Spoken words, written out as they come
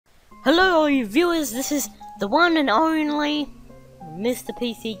Hello all you viewers, this is the one and only Mr.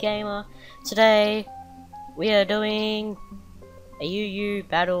 PC Gamer. Today we are doing a UU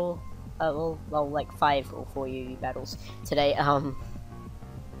battle, well like 5 or 4 UU battles today.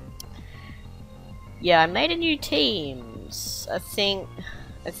 Yeah, I made a new teams. I think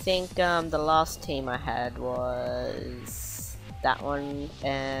the last team I had was that one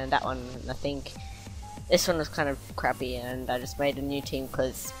and that one. I think this one was kind of crappy, and I just made a new team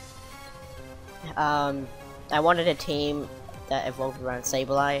because I wanted a team that evolved around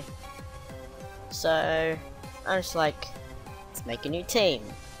Sableye, so I was like, let's make a new team.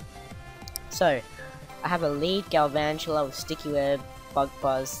 So I have a lead Galvantula with Sticky Web, Bug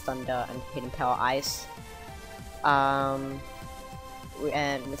Buzz, Thunder, and Hidden Power Ice. And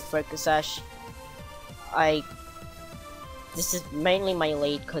with Focus Sash, this is mainly my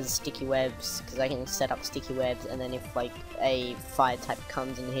lead because Sticky Webs, because I can set up Sticky Webs, and then if like a fire type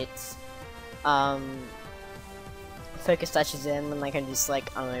comes and hits, Focus Dashes in, and I can just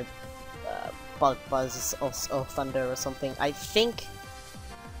like, I don't know, Bug Buzz or Thunder or something. I think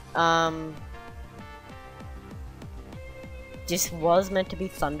this was meant to be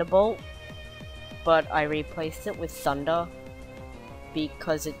Thunderbolt, but I replaced it with Thunder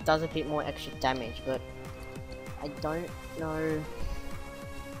because it does a bit more extra damage, but I don't know.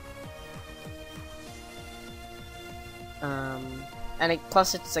 And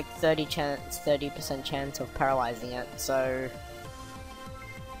plus it's like 30% chance of paralyzing it, so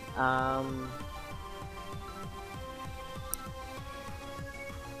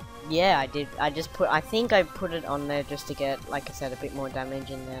yeah, I think I put it on there just to get, like I said, a bit more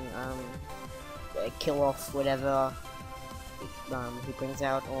damage, and then kill off whatever he brings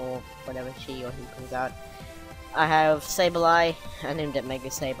out, or whatever she or he brings out. I have Sableye, I named it Mega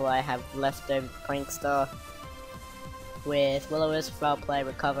Sableye. I have Leftover Prankster with Will-O-Wisp, Foul Play,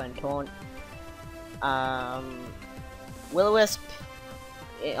 Recover, and Taunt. Will-O-Wisp,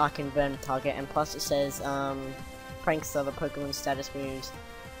 I can burn a target, and plus it says Prankster, the Pokemon status moves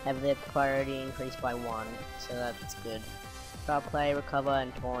have their priority increased by 1, so that's good. Foul Play, Recover,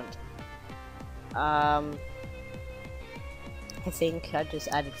 and Taunt. I think I just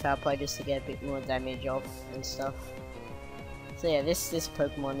added Foul Play just to get a bit more damage off and stuff. So yeah, this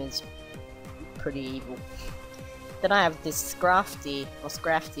Pokemon is pretty evil. Then I have this Scrafty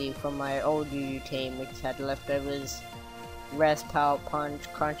from my old UU team, which had leftovers, Rest, Power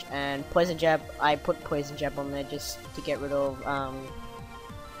Punch, Crunch, and Poison Jab. I put Poison Jab on there just to get rid of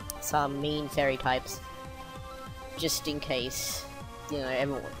some mean fairy types, just in case, you know, if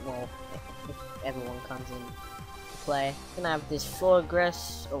everyone comes in to play. Then I have this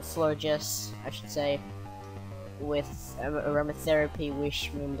Florges, I should say, with Aromatherapy, Wish,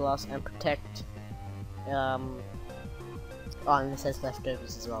 Moonblast, and Protect. Oh, and it says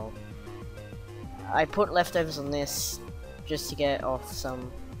Leftovers as well. I put Leftovers on this just to get off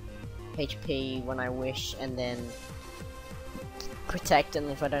some HP when I wish, and then Protect, and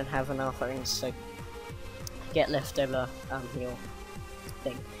if I don't have enough, I can just like get Leftover heal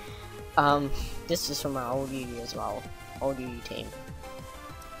thing. This is from my old UU as well, old UU team.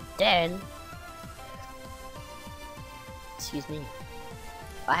 Then, excuse me,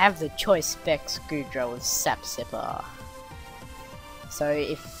 I have the Choice Spec Screwdriver with Sap Sipper. So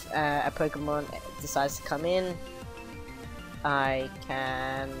if a Pokemon decides to come in, I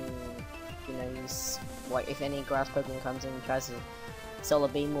can, you know, use, like, if any grass Pokemon comes in and tries to Solar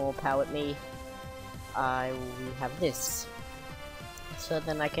Beam or Power at me, I will have this. So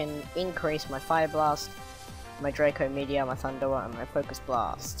then I can increase my Fire Blast, my Draco Meteor, my Thunder, and my Focus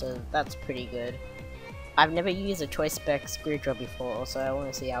Blast. So that's pretty good. I've never used a Choice Spec Screwdriver before, so I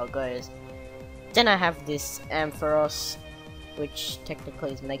want to see how it goes. Then I have this Ampharos, which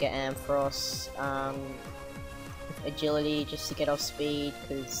technically is Mega Ampharos, agility just to get off speed,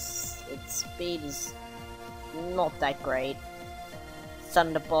 because its speed is not that great.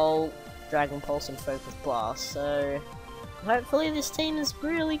 Thunderbolt, Dragon Pulse, and Focus Blast, so hopefully this team is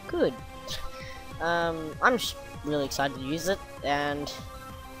really good. I'm just really excited to use it, and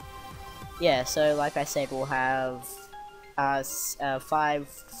yeah, so like I said, we'll have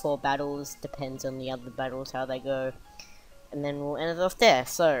 4 battles, depends on the other battles, how they go. And then we'll end it off there.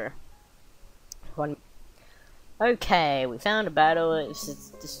 So, okay, we found a battle.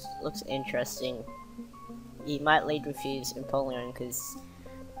 This looks interesting. He might lead with his Empoleon, because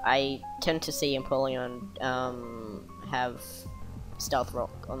I tend to see Empoleon have Stealth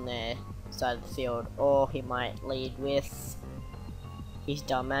Rock on their side of the field, or he might lead with his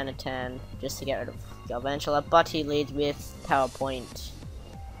Darmanitan just to get rid of Galvantula, but he leads with Power Point,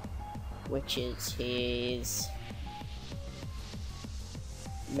 which is his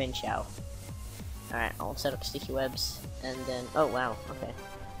Menchao. Alright, I'll set up sticky webs, and then, oh wow, okay.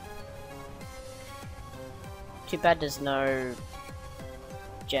 Too bad there's no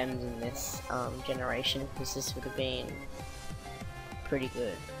gems in this generation, because this would have been pretty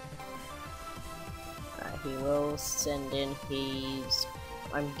good. He will send in his,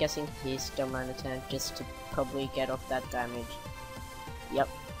 I'm guessing his dominant attack just to probably get off that damage. Yep.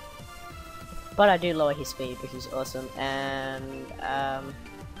 But I do lower his speed, which is awesome, and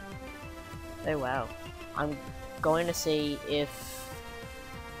oh wow. I'm going to see if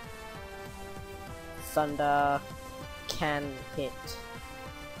Thunder can hit.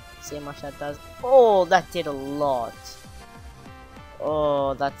 See how much that does. Oh, that did a lot.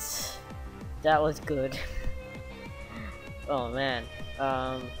 Oh, that was good. Oh man.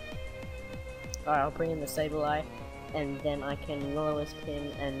 Alright, I'll bring in the Sableye, and then I can Will-O-Wisp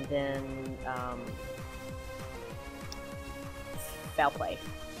him, and then Foul Play.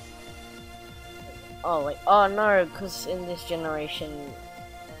 Oh wait, oh no, because in this generation,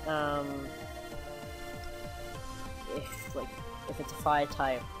 if it's a fire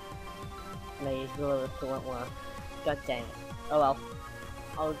type, maybe Will-O-Wisp won't work. God dang it. Oh well.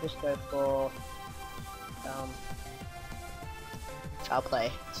 I'll just go for I'll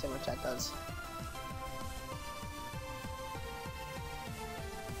play, see how much that does.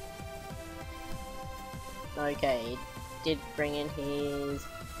 Okay, he did bring in his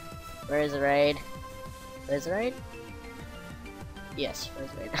Resurade. Resurade? Yes,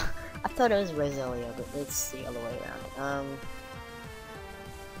 Resurade. I thought it was Resilio, but it's the other way around.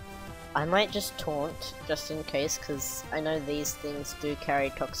 I might just taunt, just in case, because I know these things do carry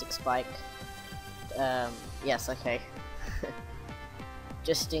Toxic Spike. Yes, okay.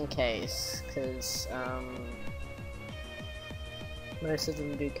 Just in case, because most of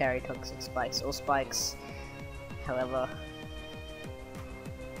them do carry Toxic Spikes, or Spikes, however.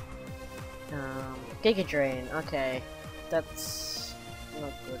 Giga Drain, okay. That's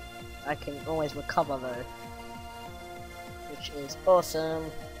not good. I can always recover though, which is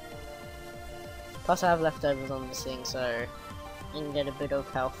awesome. Plus I have leftovers on this thing, so I can get a bit of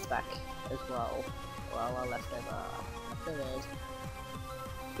health back as well. While I leftovers.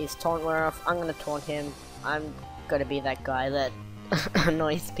 His taunt wear off. I'm gonna taunt him. I'm gonna be that guy that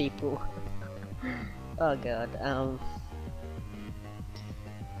annoys people. Oh god.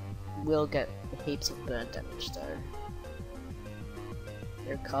 We'll get heaps of burn damage though.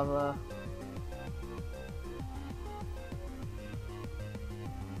 Recover.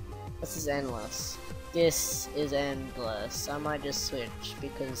 This is endless. This is endless. I might just switch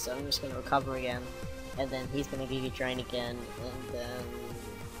because I'm just gonna recover again, and then he's gonna Giga Drain again, and then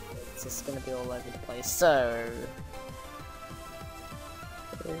it's just gonna be all over the place. So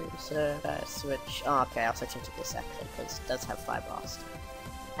I switch. Oh, okay, I'll switch into this actually because it does have Fire Blast,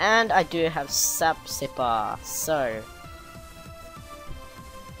 and I do have Sap Sipper. So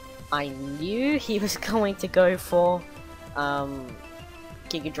I knew he was going to go for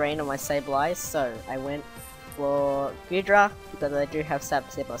Giga Drain on my Sableye, so I went for Gudra because I do have Sap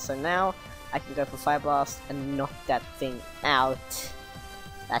Sipper. So now I can go for Fire Blast and knock that thing out.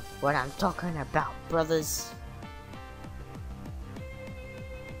 That's what I'm talking about, brothers.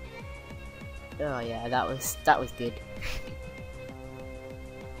 Oh yeah, that was good.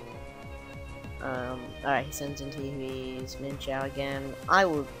 Alright, he sends into his Minchao again. I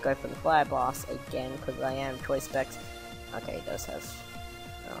will go for the Fire Blast again because I am Choice Specs. Okay, he does have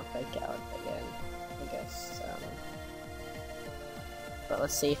Fake Out again, I guess. But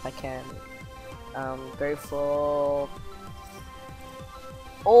let's see if I can go for.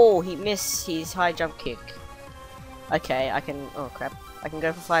 Oh, he missed his high jump kick. Okay, I can. Oh crap! I can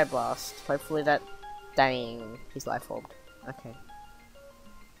go for Fire Blast. Hopefully that. Dang, he's life orbed. Okay.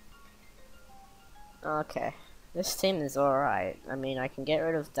 Okay, this team is alright. I mean, I can get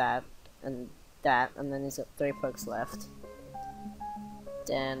rid of that, and then he's got 3 pokes left.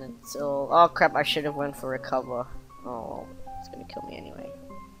 Then it's all. Oh crap! I should have went for Recover. Oh, it's gonna kill me anyway.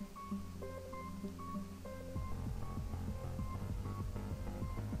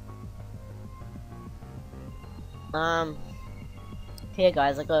 Here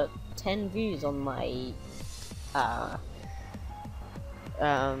guys, I got 10 views on my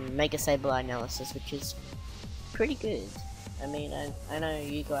Mega Sableye analysis, which is pretty good. I mean, I know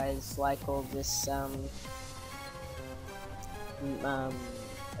you guys like all this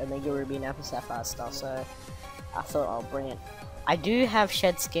Omega Ruby and Apple Sapphire stuff, so I thought I'll bring it. I do have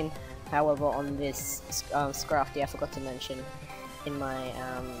Shed Skin, however, on this Scrafty, I forgot to mention in my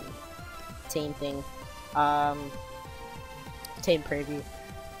team thing, team preview.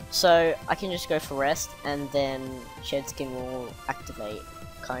 So I can just go for rest, and then Shed Skin will activate.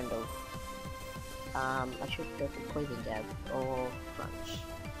 kind of. I should go for poison jab or crunch.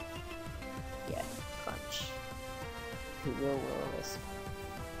 Yeah, crunch. He will this.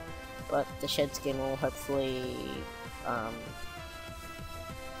 But the shed skin will hopefully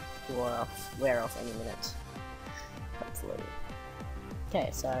wear off any minute. Hopefully. Okay,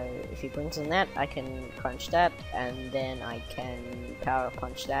 so if he brings in that, I can crunch that, and then I can power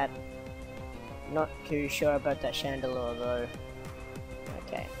punch that. Not too sure about that chandelier though.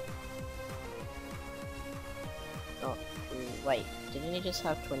 Okay. Oh, wait, didn't he just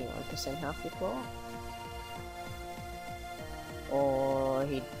have 21% health before? Or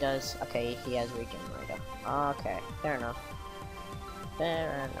he does, okay, he has regenerator. Okay, fair enough.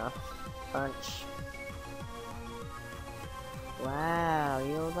 Fair enough. Punch. Wow,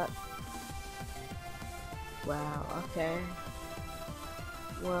 you know that? Wow, okay.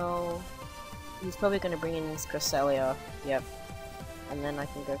 Well, he's probably gonna bring in his Cresselia, yep. And then I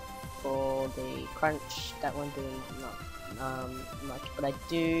can go for the crunch, that one doing not much, but I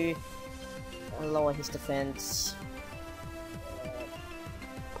do lower his defense.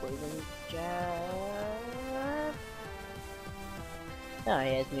 Poison jab. Oh,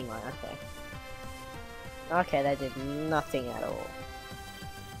 he has Moonlight, okay. Okay, that did nothing at all.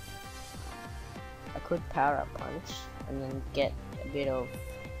 I could power up punch and then get a bit of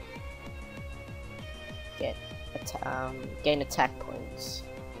gain attack points.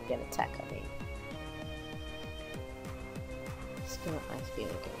 Gain attack, I mean. Just gonna ice beam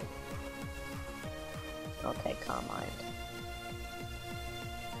again. Okay, Calm Mind.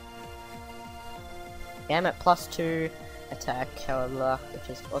 Yeah, I'm at +2 attack, however, which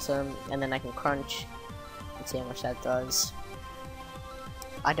is awesome, and then I can crunch and see how much that does.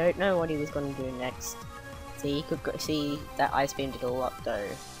 I don't know what he was going to do next. See, he could see that ice beam did a lot though.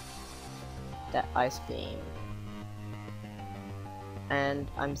 That ice beam, and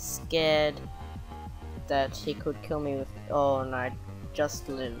I'm scared that he could kill me with. Oh no, just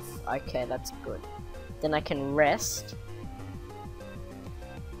live. Okay, that's good. Then I can rest.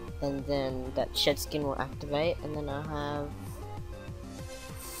 And then that shed skin will activate, and then I have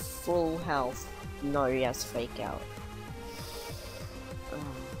full health. No, he has fake out.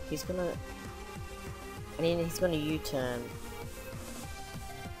 He's gonna. I mean, he's gonna U-turn.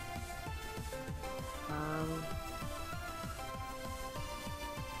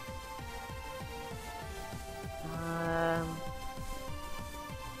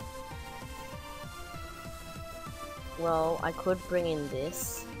 Well, I could bring in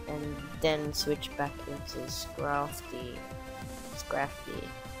this and then switch back into Scrafty,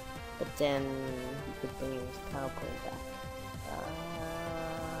 but then he could bring in his PowerPoint back.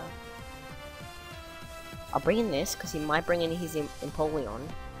 I'll bring in this because he might bring in his Empoleon.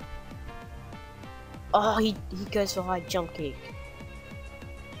 Oh, he goes for high jump kick.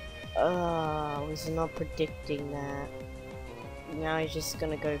 I was not predicting that. Now he's just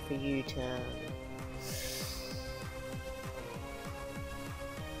gonna go for U-turn.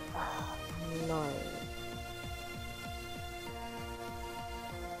 No.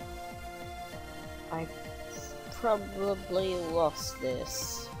 I probably lost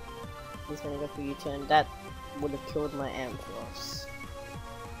this. He's gonna go for U-turn. That would have killed my Ampharos.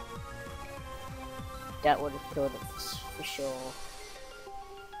 That would have killed it for sure.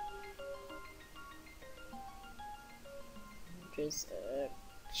 Which is a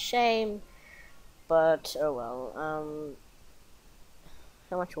shame, but oh well.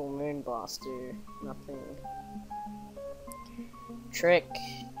 How much will Moonblast do? Nothing. Trick,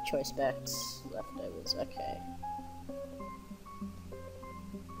 choice bets, leftovers, okay.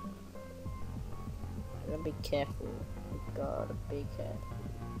 Gotta be careful. Gotta be careful.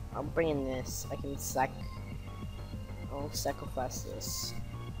 I'm bringing this. I'll sacrifice this,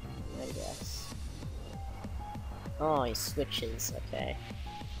 I guess. Oh, he switches, okay.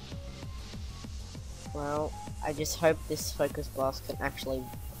 Well, I just hope this Focus Blast can actually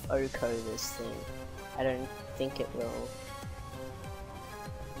OHKO this thing. I don't think it will.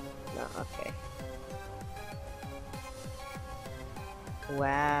 No, okay.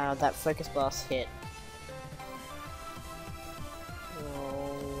 Wow, that Focus Blast hit.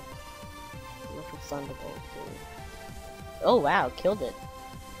 Oh, look at Thunderbolt do. Oh wow, killed it.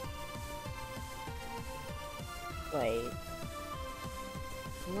 Wait.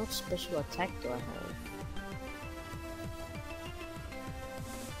 What special attack do I have?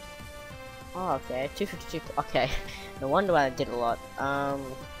 Oh, okay, 252. Okay, no wonder why I did a lot.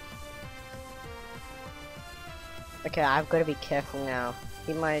 Okay, I've got to be careful now.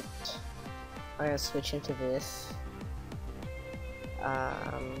 He might. I'm gonna switch into this.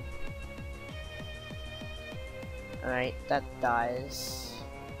 Alright, that dies.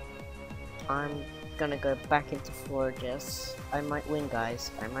 I'm gonna go back into Florges. I might win,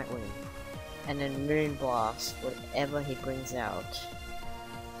 guys. I might win. And then Moonblast, whatever he brings out.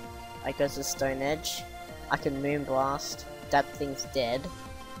 I go to Stone Edge. I can Moonblast. That thing's dead.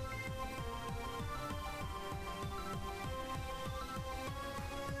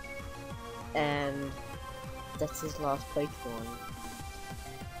 And that's his last Pokemon.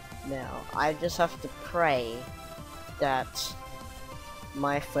 Now, I just have to pray that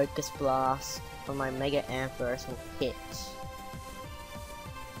my Focus Blast or my Mega Ampharos will hit.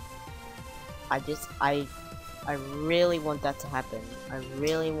 I really want that to happen. I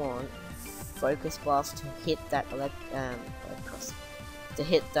really want Focus Blast to hit that to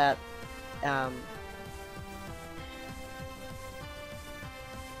hit that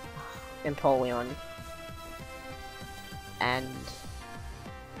Empoleon, and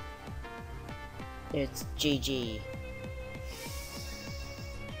it's GG.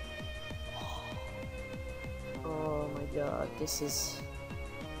 Oh my god, this is...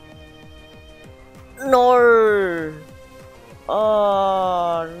 No!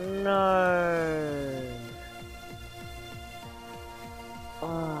 Oh no!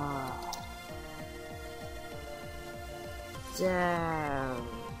 Oh. Damn.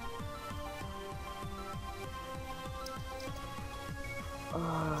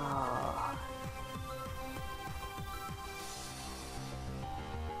 Oh.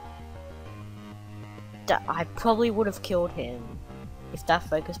 I probably would have killed him. If that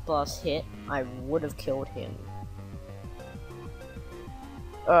Focus Blast hit, I would have killed him.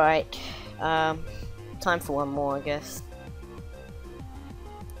 Alright, time for one more, I guess.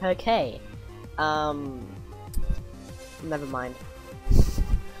 Okay, never mind.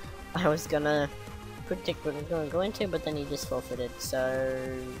 I was gonna predict what I was gonna go into, but then he just forfeited, so,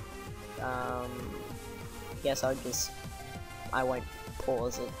 guess I won't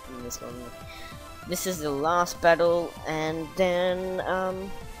pause it in this one. This is the last battle, and then, not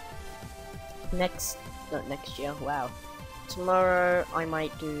next year, wow. Tomorrow, I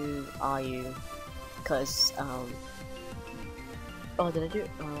might do RU, because, oh, did I do it?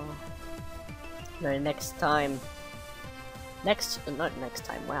 No, next time. Not next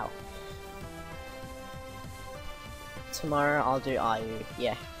time, wow. Tomorrow, I'll do RU,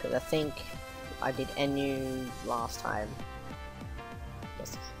 yeah, because I think I did NU last time.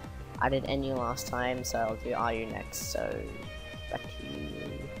 Yes. I did NU last time, so I'll do RU next, so back to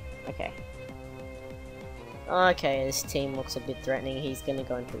you. Okay. Okay, this team looks a bit threatening. He's gonna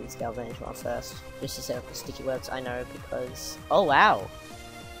go into his Galvantula first, just to set up the sticky webs, I know, because... Oh, wow!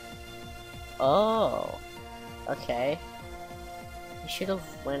 Oh! Okay. He should have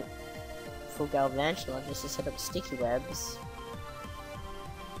went full Galvantula just to set up sticky webs.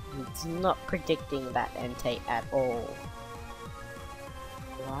 He's not predicting that Entei at all.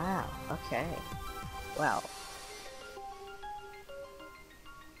 Wow, okay. Wow.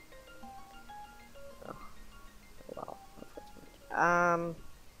 Oh. Well,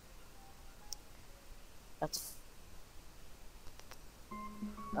 that's...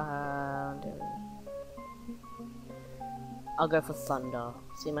 I'll go for Thunder.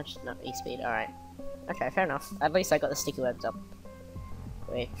 See much? No, E-Speed, alright. Okay, fair enough. At least I got the sticky webs up,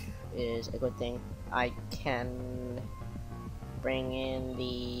 which is a good thing. I can bring in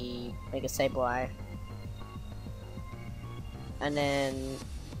the Mega Sableye, and then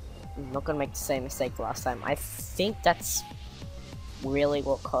I'm not gonna make the same mistake last time. I think that's really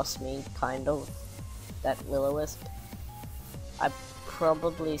what cost me, kind of, that Will-O-Wisp. I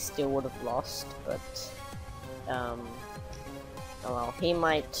probably still would have lost, but oh well, he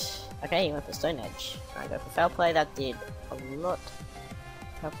might. Okay, he went for Stone Edge. I go for Foul Play. That did a lot.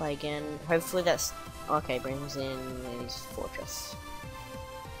 Foul Play again. Hopefully that's okay. Brings in his Fortress.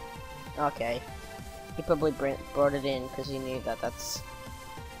 Okay, he probably brought it in because he knew that that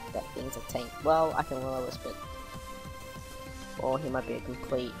thing's a tank. Well, I can Will-O-Wisp it, or he might be a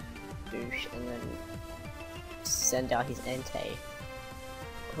complete douche and then send out his Entei.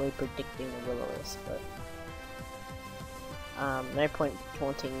 Probably predicting the Will-O-Wisp, but no point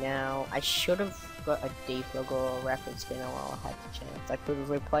taunting now. I should have got a Defogger or a Rapid Spinner while I had the chance. I could have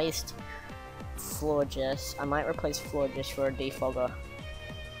replaced Florges. I might replace Florges for a Defogger,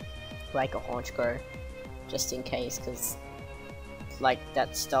 like a Honchkrow, just in case, because like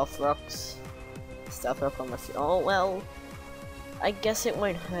that Stealth Rock on my oh well, I guess it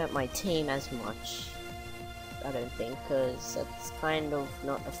won't hurt my team as much, I don't think, because it's kind of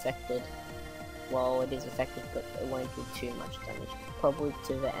not affected. Well, it is affected, but it won't do too much damage. Probably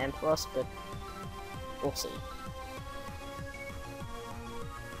to the Ampharos, but we'll see.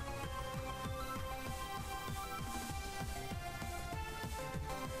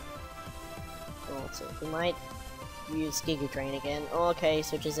 Oh, so we might use Giga Drain again. Oh, okay,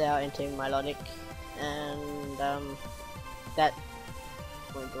 switches out into Melodic, and that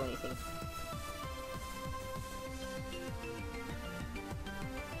won't do anything.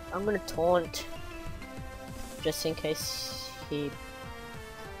 I'm gonna taunt just in case he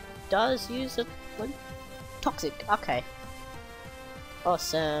does use it. What? Toxic. Okay.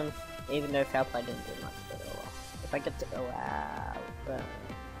 Awesome. Even though Foul Play didn't do much, but oh well. If I get to wow, burned.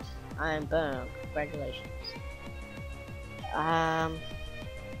 I am burned. Congratulations. I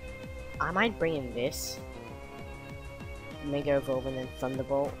might bring in this Mega Evolve and then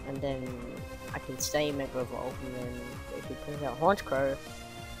Thunderbolt, and then I can stay Mega Evolve, and then if he brings out Haunch Crow,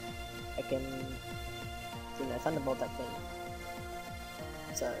 I can, you know, Thunderbolt that thing.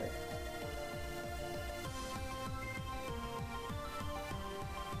 So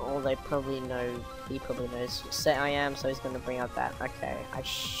they probably know, he probably knows set I am, so he's gonna bring out that. Okay, I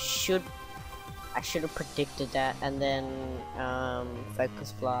should have predicted that, and then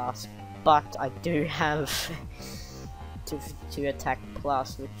Focus Blast, but I do have to attack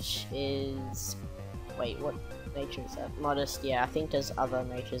plus, which is, wait, what nature is that? Modest. Yeah, I think there's other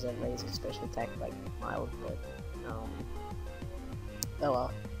natures that raise a special attack like mild, but oh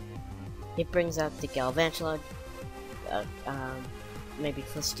well. It brings out the Galvantula, maybe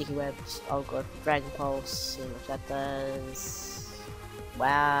for Sticky Webs. I'll go for Dragon Pulse, see what that does.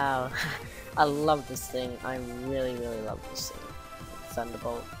 Wow. I love this thing. I really love this thing.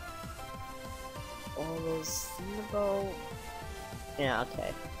 Thunderbolt. Always Thunderbolt. Yeah,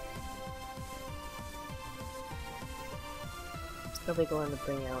 okay. Probably going to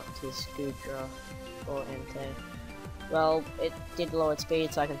bring out his Goodra or Entei. Well, it did lower its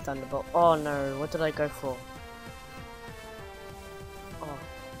speed, so I can Thunderbolt. Oh no, what did I go for? Oh,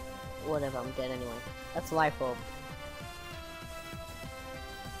 whatever, I'm dead anyway. That's Life Orb.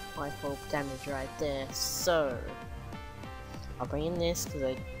 Life Orb damage right there. So, I'll bring in this because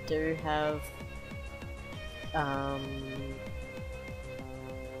I do have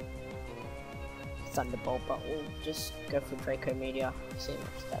Thunderbolt, but we'll just go for Draco Meteor, see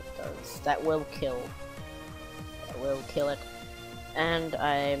what that does. That will kill. That will kill it. And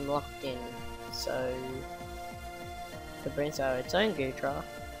I'm locked in, so if it brings out its own Goodra,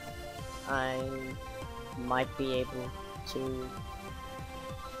 I might be able to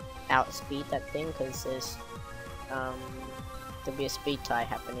outspeed that thing, because there's there'll be a speed tie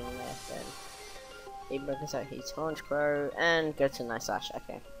happening there. Then he brings out his Haunch Crow and go to Nice Ash.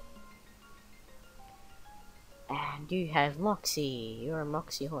 Okay. And you have Moxie. You're a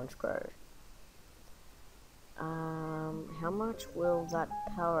Moxie Haunch Crow. How much will that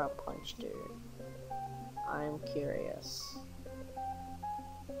Power Up Punch do? I'm curious.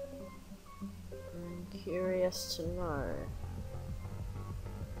 I'm curious to know.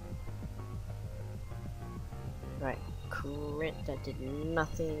 Right, crit, that did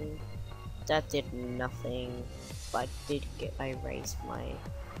nothing. That did nothing. But I raised my...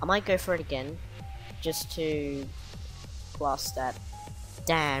 I might go for it again, just to blast that.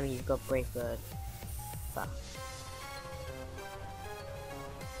 Damn, you've got Brave Bird. Fuck.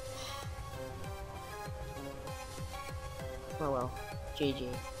 Oh well, GG.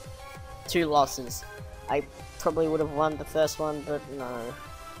 2 losses. I probably would have won the first one, but no,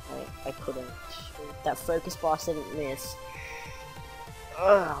 I couldn't. That Focus Blast didn't miss.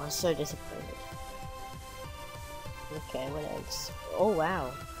 Ugh, I was so disappointed. Okay, what else? Oh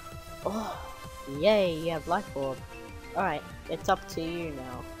wow. Oh, yay, you have Life Orb. Alright, it's up to you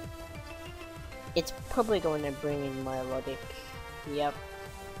now. It's probably going to bring in Melodic. Yep.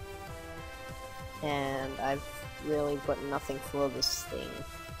 And I've really got nothing for this thing.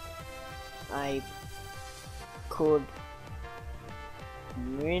 I could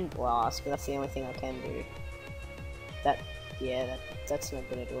Moon Blast, but that's the only thing I can do. That's not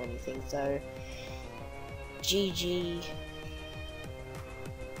gonna do anything, so GG.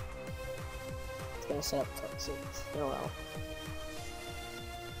 It's gonna set up Toxic. Oh well.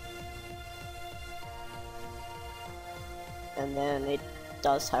 And then it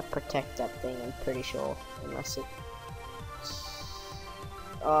does have Protect that thing, I'm pretty sure. Unless it...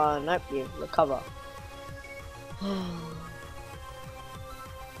 Oh, nope, you recover.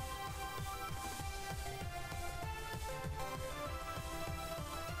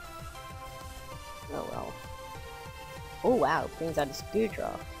 Oh well. Oh wow, it brings out his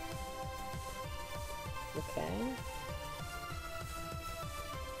Goodra. Okay.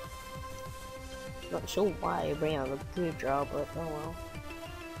 Not sure why you bring out the Goodra, but oh well.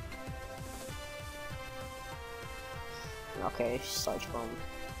 Okay, Sludge Bomb.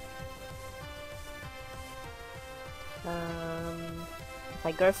 If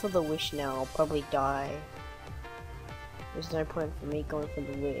I go for the wish now, I'll probably die. There's no point for me going for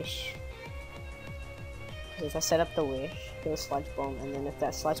the wish. Because if I set up the wish, kill a sludge bomb, and then if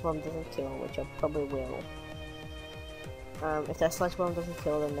that sludge bomb doesn't kill, which I probably will, if that sludge bomb doesn't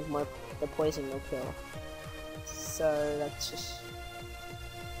kill, then the poison will kill. So that's just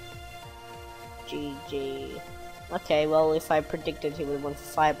GG. Okay, well if I predicted he would win for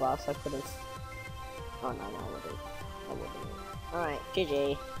Fire Blast, I could have. Oh no, I wouldn't. Alright,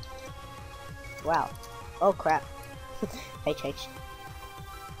 GG. Wow. Oh crap. HH.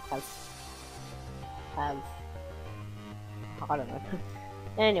 Have. I don't know.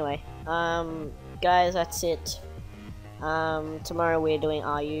 Anyway, guys, that's it. Tomorrow we're doing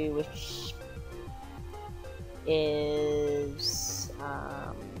RU, which is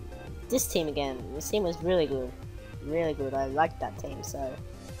this team again. This team was really good. Really good. I liked that team, so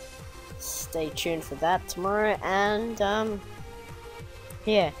stay tuned for that tomorrow. And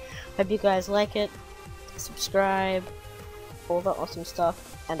yeah, hope you guys like it. Subscribe, all the awesome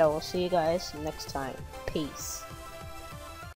stuff, and I will see you guys next time. Peace.